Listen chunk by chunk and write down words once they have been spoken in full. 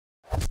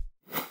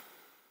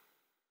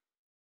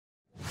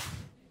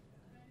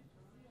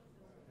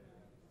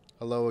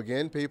Hello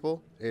again,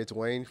 people. It's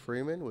Wayne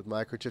Freeman with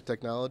Microchip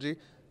Technology,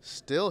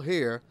 still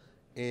here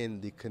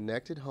in the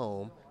Connected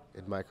Home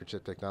at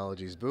Microchip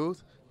Technology's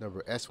booth,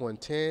 number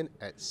S110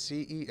 at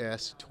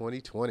CES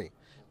 2020.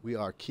 We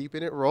are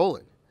keeping it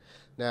rolling.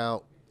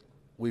 Now,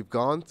 we've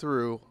gone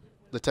through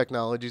the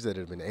technologies that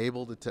have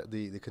enabled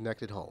the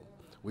Connected Home.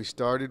 We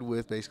started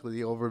with basically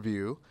the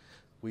overview.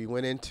 We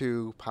went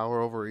into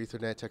Power over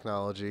Ethernet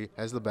technology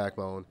as the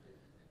backbone.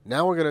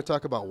 Now we're going to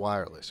talk about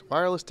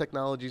wireless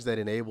technologies that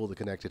enable the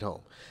Connected Home.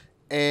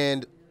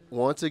 And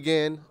once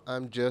again,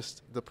 I'm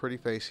just the pretty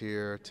face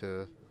here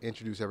to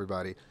introduce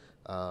everybody.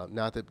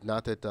 Not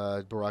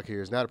that Barak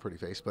here is not a pretty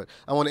face, but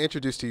I want to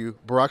introduce to you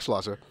Barak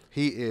Schlosser.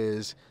 He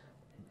is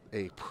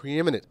a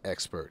preeminent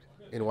expert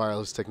in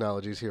wireless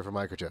technologies here for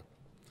Microchip.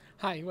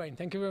 Hi, Wayne.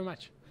 Thank you very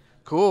much.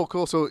 Cool.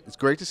 So it's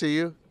great to see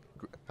you.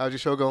 How's your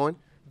show going?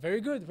 Very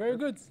good, very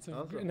good. It's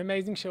awesome. An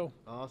amazing show.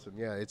 Awesome.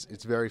 Yeah,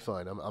 it's very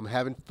fun. I'm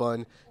having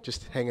fun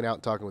just hanging out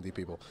and talking with you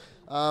people.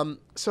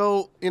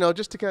 So,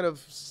 just to kind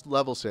of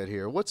level set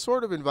here, what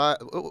sort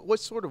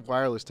of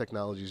wireless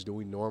technologies do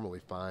we normally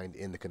find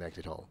in the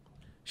Connected Home?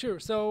 Sure.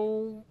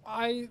 So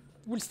I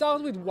will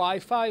start with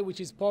Wi-Fi, which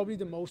is probably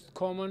the most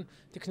common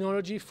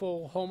technology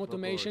for home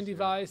automation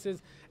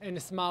devices and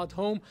a smart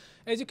home.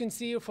 As you can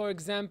see, for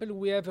example,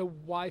 we have a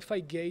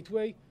Wi-Fi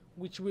gateway,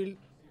 which will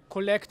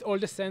collect all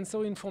the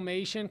sensor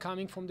information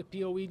coming from the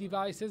PoE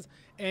devices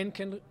and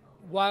can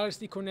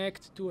wirelessly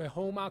connect to a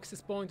home access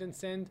point and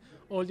send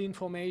all the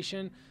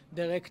information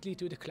directly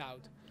to the cloud.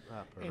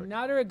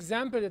 Another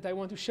example that I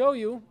want to show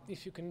you,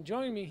 if you can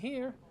join me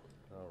here,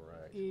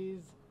 is...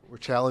 We're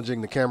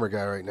challenging the camera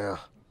guy right now.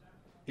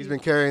 He's been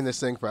carrying this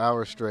thing for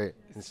hours straight.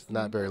 It's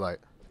not very light.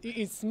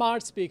 It's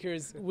smart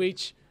speakers,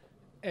 which,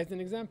 as an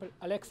example,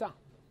 Alexa,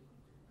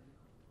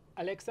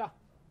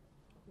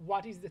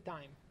 what is the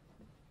time?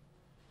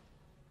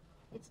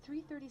 It's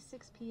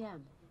 3:36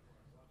 p.m.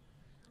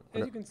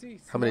 As you can see,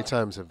 how many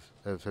times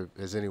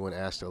has anyone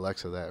asked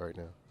Alexa that right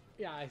now?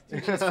 Yeah, I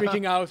think she's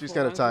freaking out. She's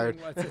kind of tired.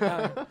 What's the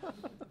time.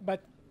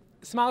 But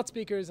smart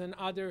speakers and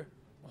other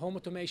home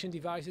automation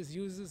devices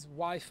uses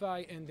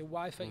Wi-Fi and the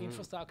Wi-Fi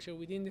infrastructure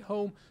within the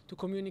home to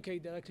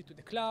communicate directly to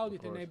the cloud.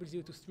 It enables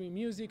you to stream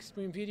music,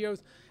 stream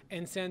videos,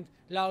 and send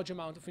large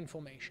amount of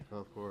information.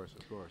 Of course.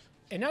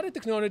 Another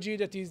technology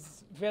that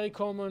is very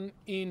common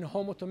in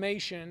home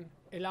automation,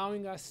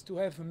 allowing us to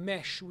have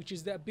mesh, which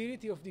is the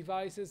ability of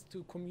devices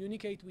to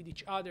communicate with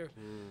each other,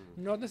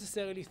 not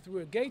necessarily through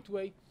a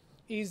gateway,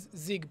 is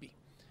Zigbee.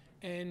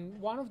 And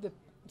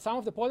some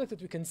of the products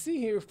that we can see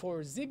here for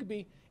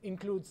Zigbee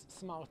includes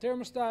smart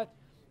thermostat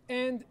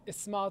and a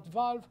smart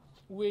valve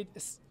with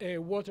a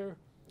water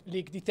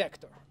leak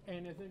detector.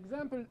 And as an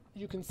example,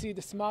 you can see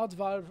the smart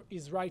valve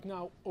is right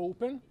now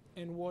open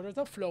and waters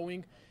are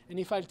flowing. And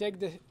if I take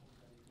the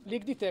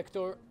leak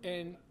detector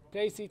and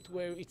place it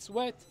where it's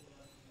wet,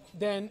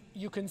 then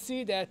you can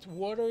see that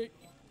water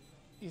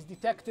is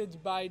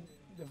detected by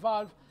the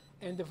valve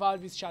and the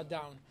valve is shut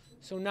down.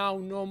 So now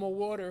no more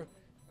water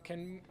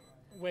can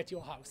wet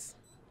your house.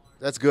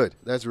 That's good.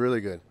 That's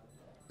really good.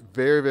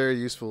 Very, very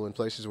useful in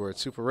places where it's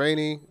super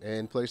rainy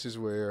and places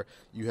where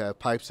you have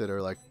pipes that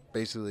are like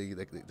basically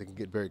they can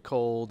get very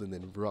cold and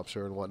then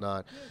rupture and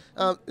whatnot.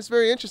 It's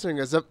very interesting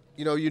as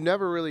you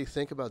never really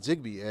think about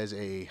Zigbee as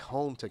a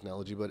home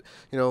technology, but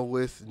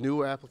with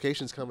newer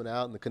applications coming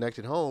out in the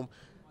connected home,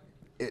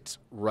 it's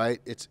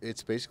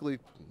basically,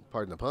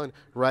 pardon the pun,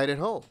 right at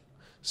home.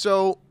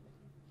 So,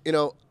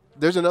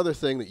 there's another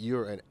thing that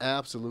you're an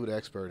absolute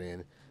expert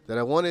in that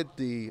I wanted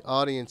the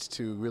audience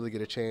to really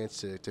get a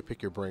chance to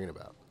pick your brain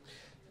about.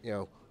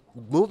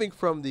 Moving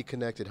from the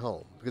connected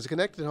home, because the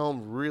connected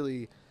home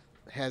really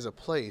has a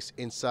place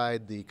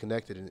inside the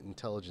connected and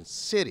intelligent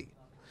city.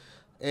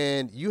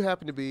 And you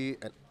happen to be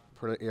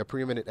a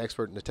preeminent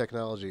expert in the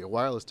technology, a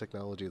wireless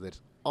technology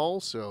that's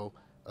also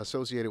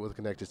associated with a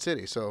connected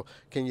city. So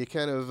can you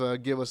kind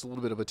of give us a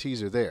little bit of a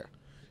teaser there?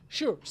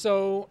 Sure.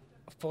 So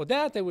for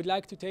that, I would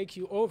like to take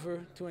you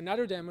over to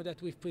another demo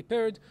that we've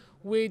prepared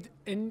with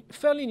a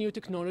fairly new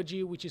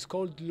technology, which is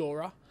called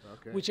LoRa,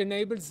 which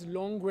enables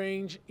long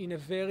range in a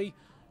very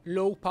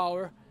low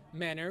power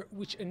manner,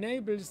 which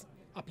enables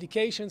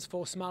applications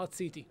for smart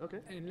city. Okay.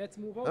 And let's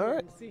move over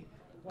and see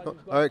what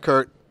we've got. All right,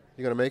 Kurt,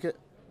 you going to make it?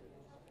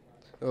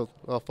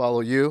 I'll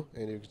follow you,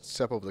 and you can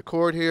step over the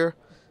cord here.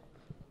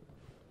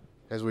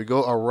 As we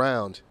go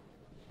around,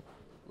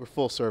 we're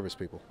full service,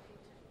 people.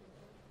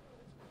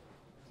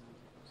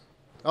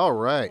 All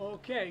right.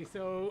 Okay,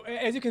 so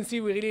as you can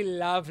see, we really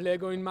love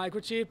Lego in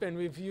Microchip, and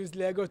we've used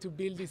Lego to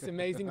build this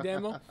amazing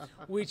demo,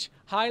 which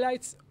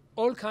highlights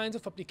all kinds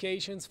of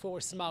applications for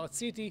a smart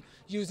city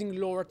using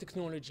LoRa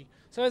technology.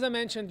 So as I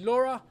mentioned,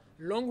 LoRa,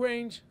 long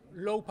range,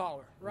 low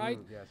power, right?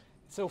 Yes.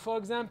 So for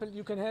example,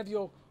 you can have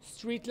your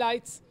street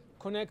lights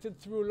connected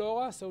through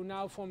LoRa. So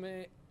now from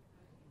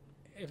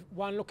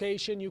one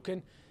location, you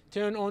can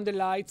turn on the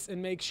lights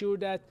and make sure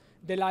that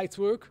the lights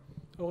work,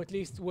 or at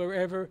least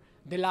wherever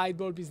the light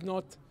bulb is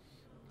not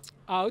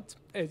out,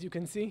 as you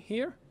can see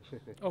here.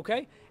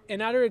 Okay.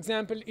 Another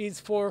example is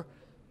for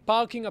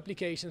parking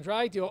applications,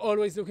 right? You're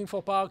always looking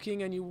for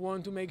parking and you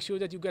want to make sure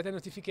that you get a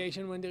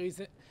notification when there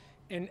is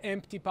an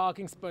empty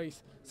parking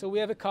space. So we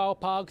have a car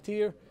parked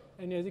here,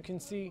 and as you can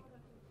see,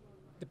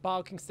 the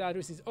parking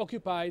status is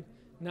occupied.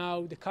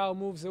 Now the car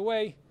moves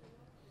away,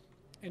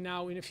 and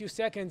now in a few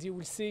seconds you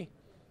will see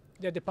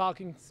that the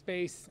parking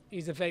space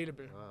is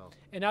available. Wow.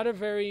 Another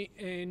very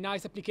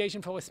nice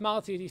application for a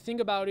smart city.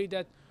 Think about it,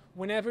 that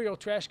whenever your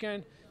trash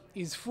can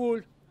is full,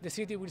 the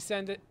city will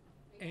send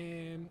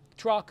a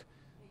truck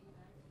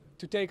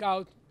to take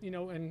out,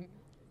 and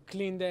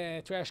clean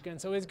the trash can.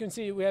 So as you can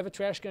see, we have a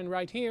trash can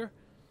right here.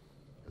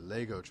 A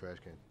Lego trash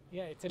can.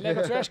 Yeah, it's a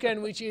Lego trash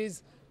can which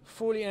is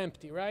fully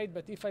empty, right?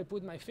 But if I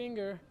put my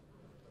finger,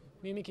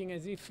 mimicking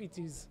as if it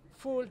is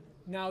full,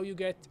 now you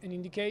get an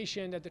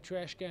indication that the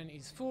trash can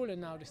is full, and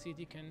now the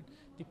city can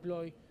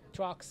deploy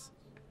trucks.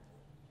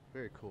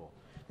 Very cool.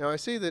 Now I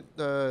see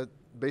that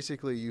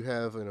basically you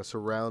have,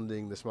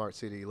 surrounding the smart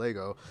city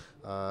Lego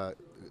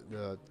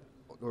the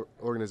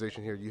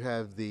organization here. You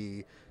have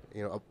the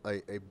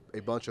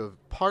a bunch of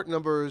part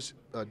numbers,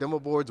 demo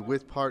boards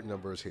with part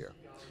numbers here,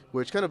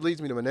 which kind of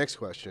leads me to my next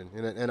question.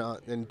 And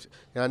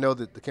I know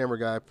that the camera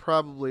guy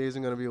probably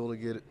isn't going to be able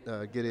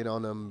to get in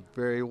on them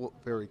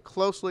very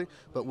closely,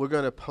 but we're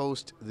going to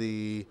post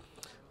the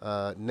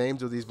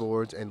names of these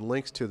boards and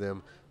links to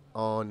them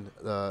on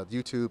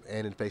YouTube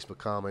and in Facebook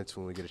comments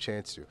when we get a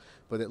chance to.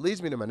 But it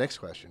leads me to my next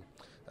question.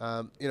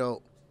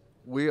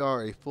 We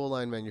are a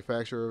full-line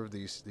manufacturer of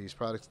these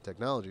products and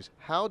technologies.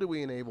 How do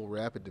we enable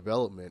rapid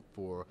development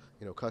for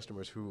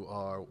customers who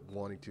are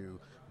wanting to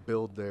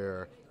build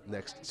their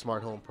next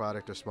smart home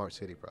product or smart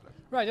city product?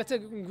 Right, that's a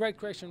great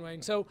question,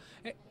 Wayne. So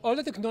all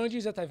the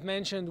technologies that I've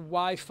mentioned,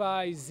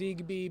 Wi-Fi,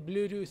 Zigbee,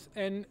 Bluetooth,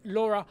 and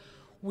LoRa,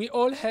 we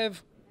all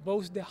have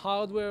both the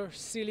hardware,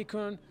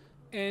 silicon,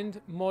 and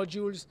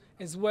modules,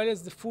 as well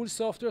as the full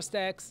software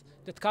stacks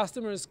that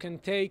customers can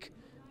take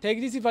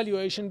these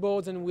evaluation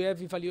boards, and we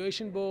have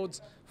evaluation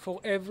boards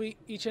for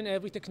each and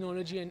every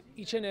technology and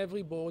each and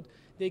every board.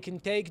 They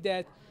can take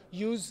that,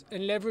 use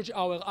and leverage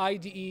our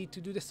IDE to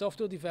do the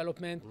software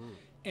development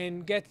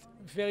and get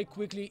very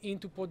quickly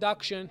into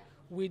production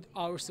with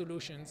our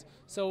solutions.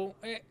 So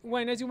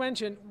when, as you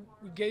mentioned,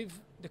 we gave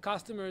the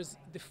customers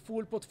the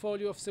full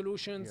portfolio of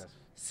solutions, yes.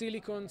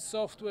 Silicon,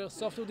 software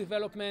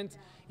development,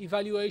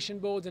 evaluation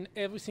boards, and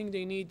everything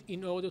they need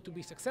in order to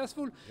be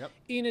successful. Yep.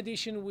 In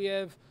addition, we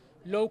have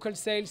local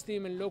sales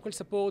team and local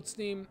support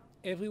team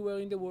everywhere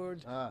in the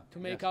world to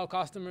make our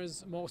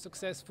customers more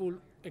successful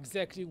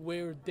exactly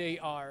where they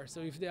are.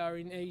 So if they are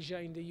in Asia,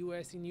 in the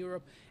US, in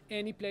Europe,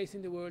 any place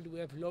in the world, we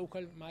have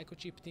local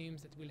Microchip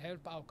teams that will help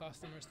our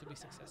customers to be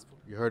successful.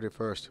 You heard it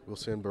first. We'll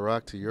send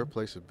Barak to your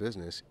place of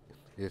business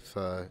if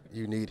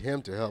you need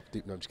him to help.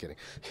 No, I'm just kidding.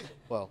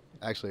 Well,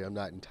 actually, I'm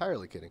not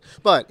entirely kidding.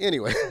 But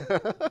anyway,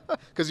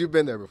 because you've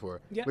been there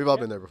before. Yeah, We've all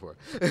been there before.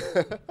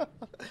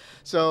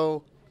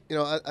 So,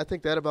 I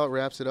think that about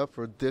wraps it up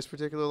for this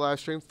particular live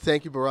stream.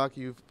 Thank you, Barak.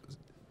 You've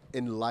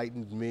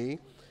enlightened me.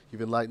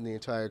 You've enlightened the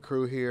entire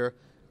crew here.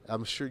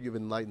 I'm sure you've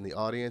enlightened the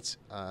audience,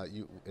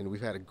 and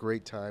we've had a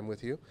great time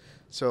with you.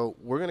 So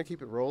we're going to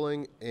keep it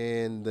rolling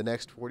in the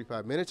next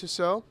 45 minutes or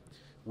so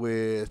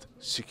with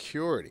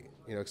security.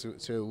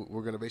 So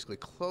we're going to basically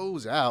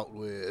close out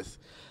with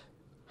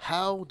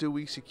how do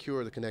we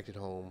secure the connected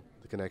home,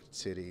 the connected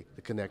city,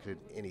 the connected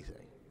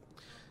anything.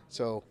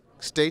 So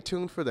stay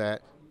tuned for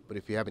that. But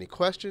if you have any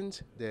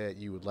questions that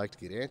you would like to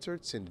get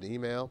answered, send an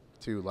email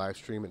to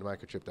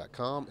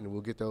livestream@microchip.com, and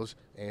we'll get those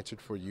answered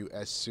for you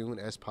as soon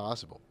as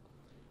possible.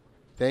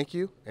 Thank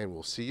you, and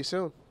we'll see you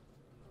soon.